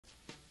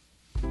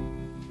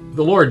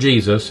The Lord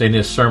Jesus, in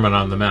his Sermon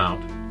on the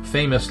Mount,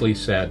 famously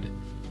said,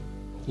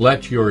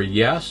 "Let your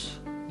yes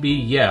be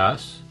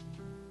yes,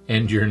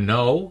 and your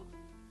no,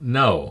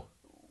 no.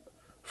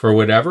 For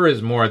whatever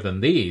is more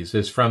than these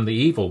is from the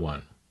evil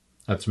one."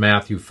 That's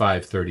Matthew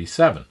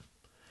 5:37.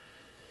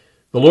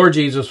 The Lord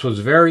Jesus was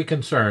very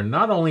concerned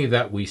not only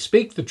that we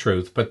speak the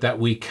truth, but that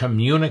we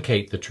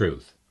communicate the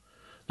truth.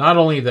 Not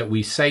only that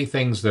we say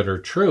things that are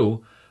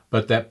true,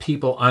 but that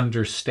people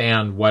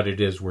understand what it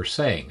is we're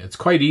saying. It's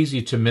quite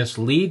easy to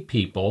mislead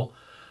people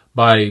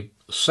by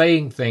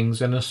saying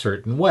things in a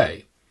certain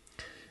way.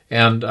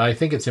 And I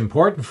think it's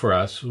important for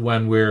us,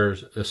 when we're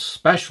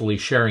especially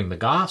sharing the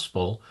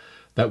gospel,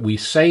 that we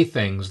say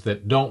things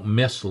that don't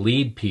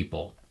mislead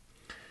people.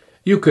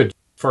 You could,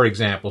 for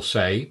example,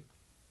 say,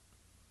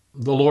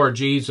 the Lord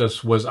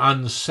Jesus was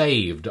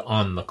unsaved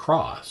on the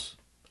cross.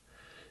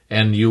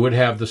 And you would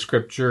have the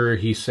scripture,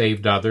 he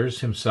saved others,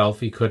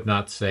 himself he could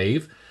not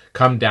save.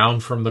 Come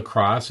down from the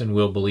cross and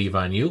we'll believe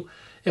on you.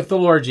 If the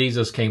Lord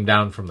Jesus came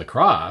down from the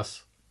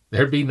cross,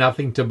 there'd be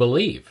nothing to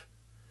believe.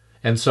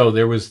 And so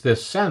there was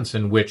this sense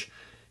in which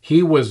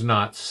he was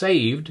not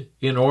saved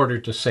in order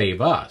to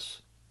save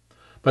us.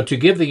 But to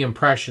give the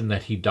impression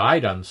that he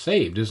died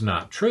unsaved is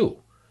not true.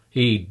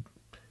 He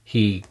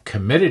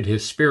committed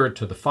his spirit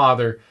to the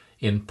Father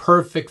in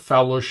perfect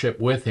fellowship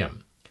with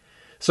him.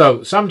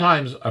 So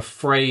sometimes a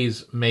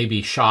phrase may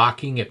be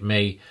shocking. It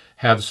may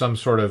have some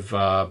sort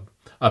of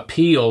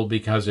appeal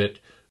because it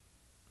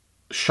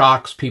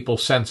shocks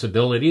people's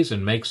sensibilities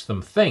and makes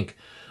them think.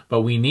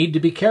 But we need to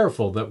be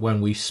careful that when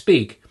we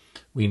speak,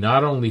 we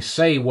not only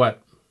say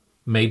what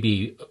may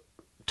be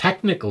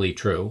technically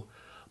true,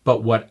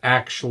 but what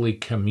actually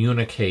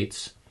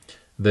communicates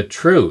the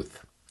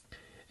truth.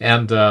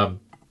 And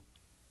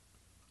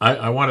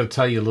I want to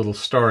tell you a little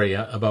story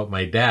about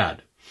my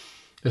dad.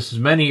 This is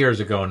many years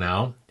ago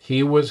now.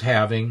 He was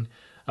having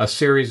a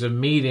series of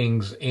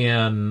meetings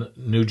in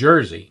New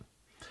Jersey.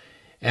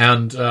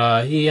 And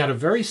he had a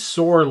very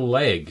sore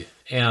leg,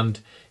 and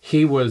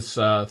he was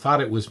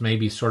thought it was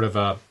maybe sort of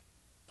a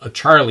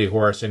Charlie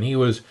horse, and he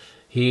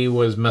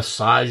was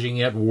massaging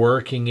it,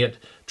 working it,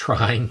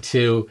 trying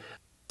to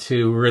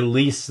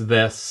release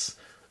this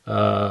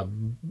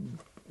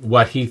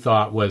what he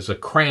thought was a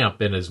cramp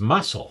in his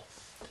muscle.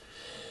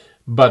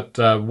 But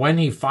when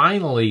he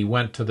finally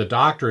went to the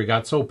doctor, it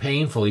got so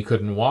painful he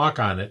couldn't walk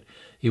on it.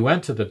 He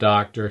went to the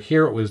doctor.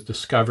 Here it was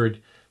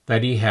discovered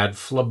that he had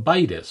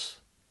phlebitis.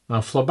 Now,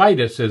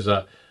 phlebitis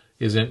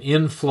is an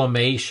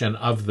inflammation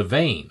of the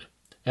vein,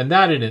 and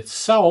that in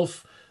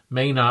itself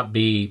may not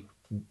be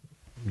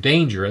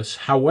dangerous.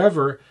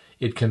 However,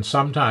 it can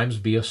sometimes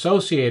be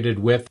associated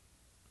with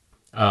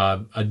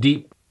a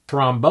deep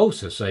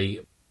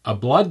thrombosis, a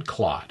blood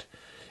clot.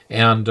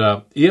 And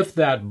if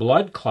that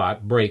blood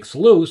clot breaks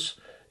loose,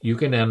 you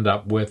can end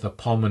up with a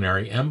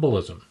pulmonary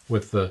embolism,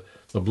 with the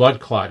blood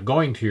clot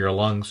going to your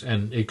lungs,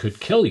 and it could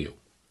kill you.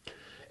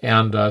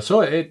 And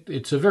so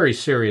it's a very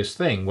serious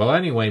thing. Well,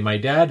 anyway, my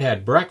dad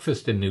had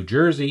breakfast in New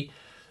Jersey.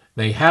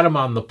 They had him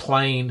on the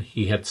plane.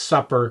 He had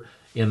supper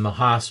in the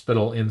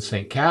hospital in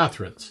St.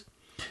 Catharines.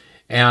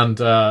 And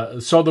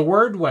so the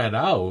word went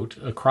out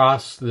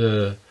across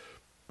the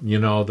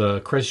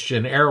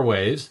Christian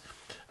airways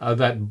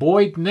that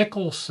Boyd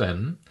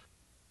Nicholson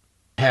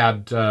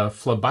had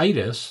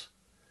phlebitis,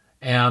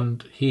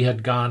 and he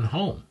had gone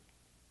home.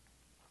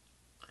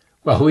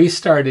 Well, we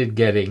started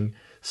getting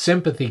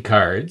sympathy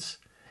cards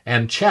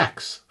and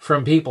checks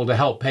from people to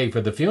help pay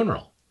for the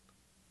funeral,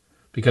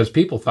 because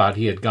people thought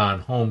he had gone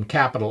home,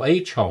 capital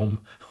H, home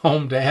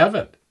to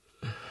heaven.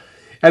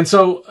 And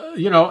so,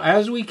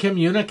 as we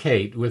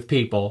communicate with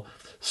people,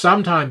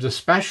 sometimes,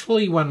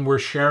 especially when we're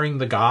sharing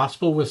the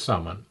gospel with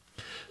someone,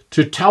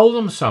 to tell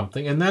them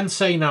something and then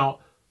say, now,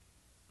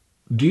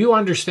 do you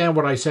understand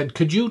what I said?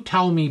 Could you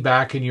tell me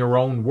back in your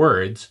own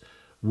words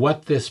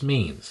what this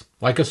means?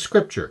 Like a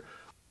scripture.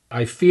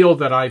 I feel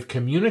that I've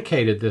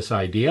communicated this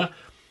idea,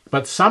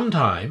 but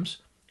sometimes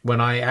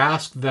when I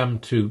ask them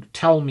to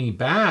tell me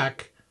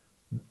back,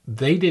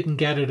 they didn't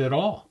get it at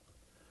all.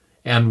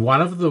 And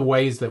one of the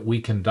ways that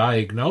we can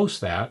diagnose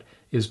that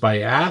is by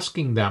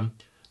asking them.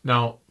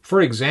 Now,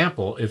 for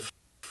example, if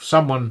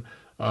someone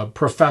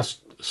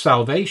professed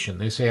salvation,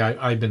 they say,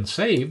 I've been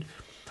saved.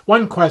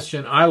 One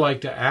question I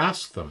like to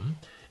ask them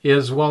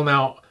is, well,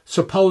 now,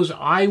 suppose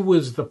I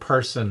was the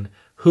person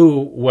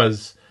who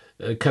was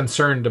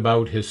concerned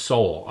about his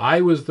soul.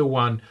 I was the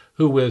one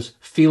who was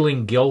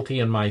feeling guilty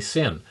in my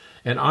sin.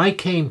 And I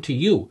came to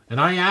you and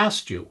I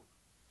asked you,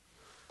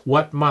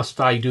 what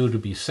must I do to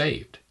be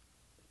saved?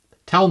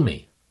 Tell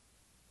me.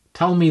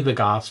 Tell me the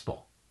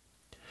gospel.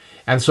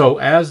 And so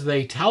as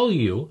they tell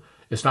you,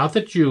 it's not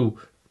that you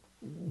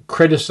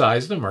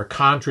criticize them or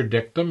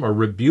contradict them or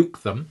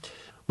rebuke them,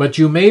 but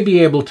you may be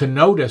able to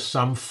notice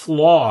some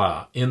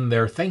flaw in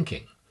their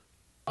thinking.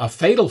 A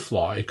fatal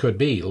flaw, it could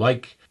be,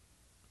 like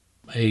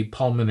a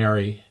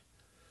pulmonary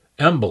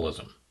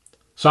embolism.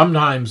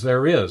 Sometimes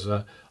there is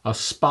a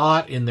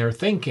spot in their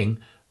thinking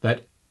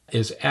that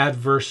is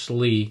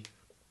adversely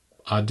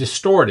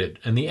distorted,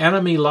 and the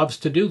enemy loves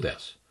to do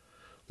this.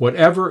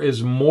 Whatever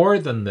is more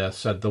than this,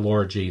 said the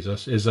Lord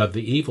Jesus, is of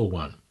the evil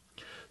one.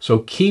 So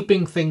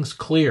keeping things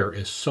clear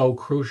is so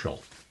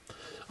crucial.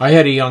 I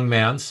had a young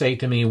man say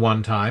to me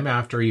one time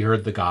after he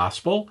heard the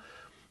gospel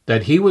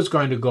that he was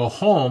going to go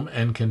home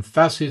and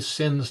confess his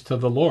sins to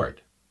the Lord.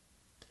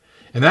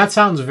 And that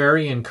sounds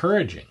very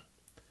encouraging,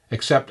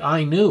 except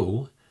I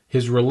knew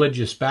his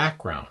religious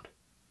background.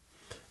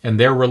 And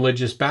their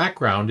religious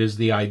background is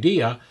the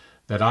idea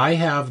that I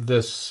have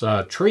this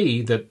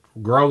tree that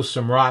grows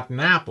some rotten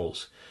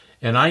apples,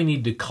 and I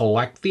need to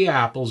collect the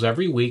apples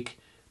every week,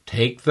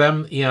 take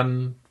them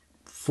in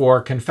for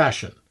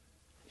confession,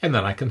 and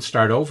then I can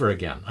start over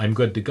again. I'm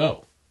good to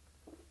go.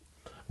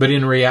 But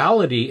in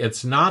reality,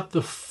 it's not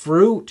the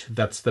fruit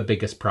that's the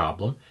biggest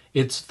problem.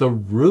 It's the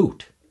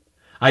root.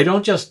 I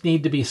don't just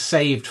need to be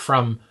saved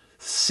from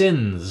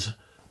sins,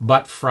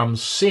 but from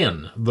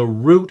sin, the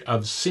root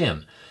of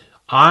sin.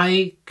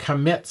 I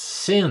commit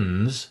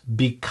sins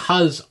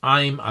because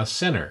I'm a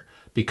sinner,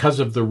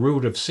 because of the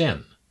root of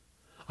sin.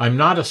 I'm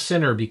not a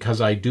sinner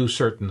because I do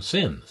certain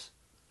sins.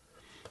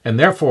 And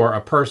therefore,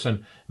 a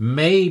person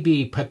may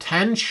be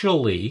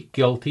potentially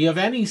guilty of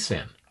any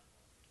sin.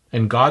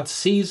 And God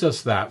sees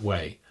us that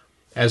way,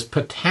 as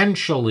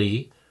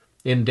potentially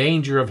in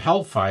danger of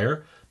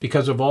hellfire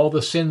because of all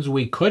the sins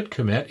we could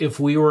commit if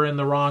we were in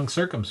the wrong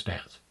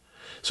circumstance.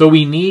 So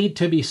we need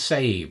to be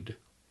saved.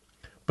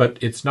 But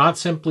it's not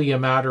simply a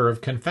matter of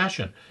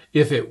confession.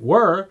 If it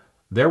were,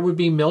 there would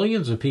be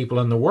millions of people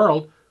in the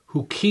world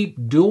who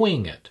keep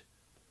doing it.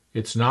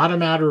 It's not a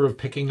matter of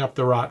picking up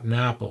the rotten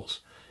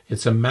apples.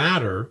 It's a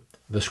matter,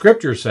 the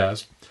scripture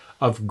says,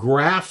 of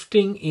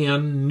grafting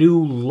in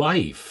new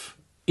life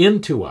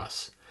into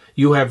us.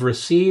 You have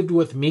received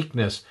with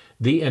meekness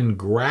the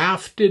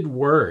engrafted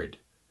word.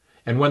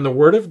 And when the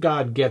word of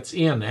God gets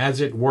in,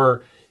 as it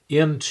were,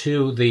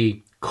 into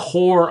the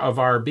core of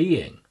our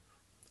being,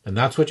 and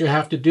that's what you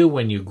have to do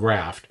when you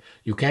graft.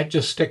 You can't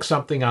just stick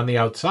something on the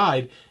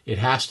outside. It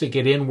has to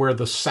get in where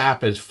the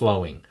sap is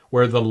flowing,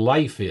 where the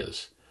life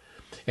is.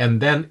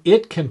 And then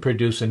it can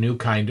produce a new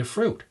kind of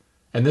fruit.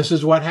 And this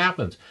is what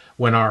happens.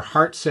 When our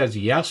heart says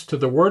yes to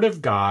the word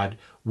of God,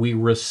 we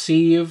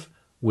receive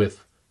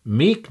with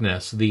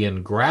meekness the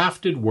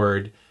engrafted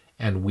word,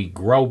 and we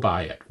grow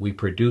by it. We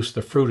produce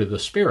the fruit of the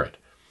Spirit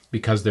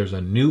because there's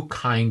a new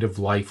kind of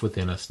life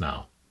within us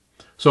now.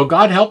 So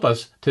God help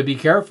us to be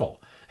careful.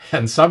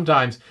 And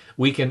sometimes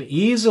we can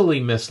easily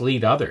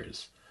mislead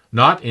others,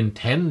 not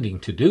intending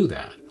to do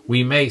that.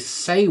 We may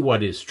say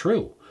what is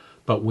true,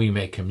 but we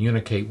may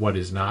communicate what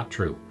is not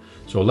true.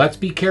 So let's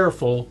be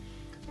careful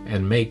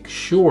and make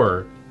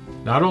sure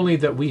not only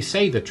that we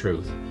say the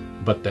truth,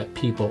 but that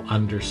people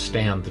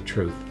understand the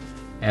truth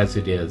as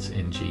it is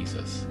in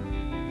Jesus.